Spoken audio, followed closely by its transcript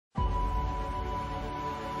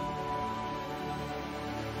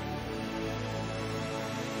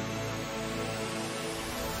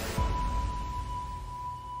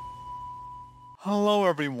Hello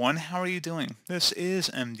everyone, how are you doing? This is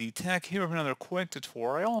MD Tech here with another quick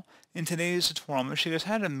tutorial. In today's tutorial, I'm going to show you guys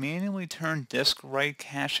how to manually turn disk write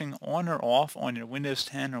caching on or off on your Windows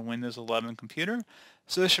 10 or Windows 11 computer.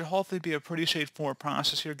 So this should hopefully be a pretty straightforward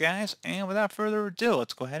process here, guys. And without further ado,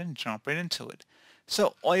 let's go ahead and jump right into it.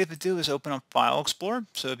 So all you have to do is open up File Explorer.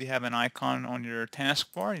 So if you have an icon on your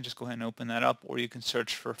taskbar, you just go ahead and open that up, or you can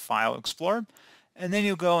search for File Explorer. And then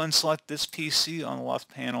you'll go and select this PC on the left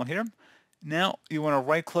panel here. Now you want to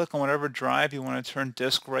right click on whatever drive you want to turn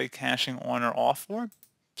disk write caching on or off for.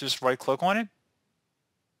 Just right click on it.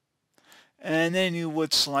 And then you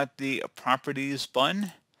would select the properties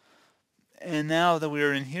button. And now that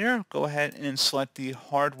we're in here, go ahead and select the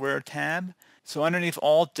hardware tab. So underneath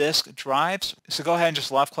all disk drives, so go ahead and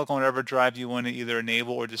just left click on whatever drive you want to either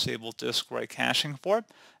enable or disable disk write caching for.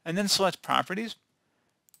 And then select properties.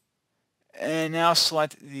 And now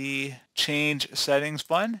select the change settings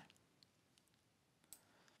button.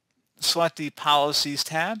 Select the Policies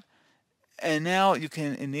tab, and now you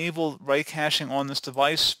can enable write caching on this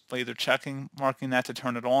device by either marking that to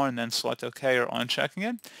turn it on, and then select OK or unchecking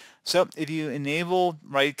it. So if you enable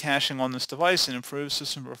write caching on this device, it improves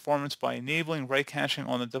system performance by enabling write caching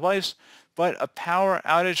on the device, but a power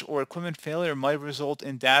outage or equipment failure might result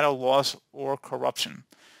in data loss or corruption.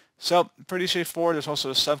 So pretty straightforward. There's also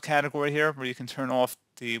a subcategory here where you can turn off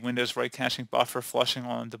the Windows write caching buffer flushing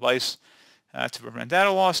on the device. To prevent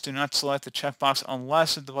data loss, do not select the checkbox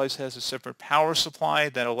unless the device has a separate power supply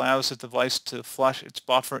that allows the device to flush its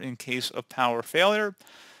buffer in case of power failure.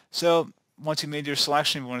 So once you made your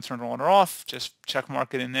selection, if you want to turn it on or off, just check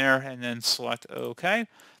mark it in there and then select OK.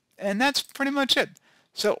 And that's pretty much it.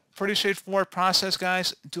 So pretty straightforward process,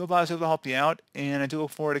 guys. Do hope I was able to help you out, and I do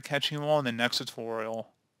look forward to catching you all in the next tutorial.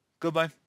 Goodbye.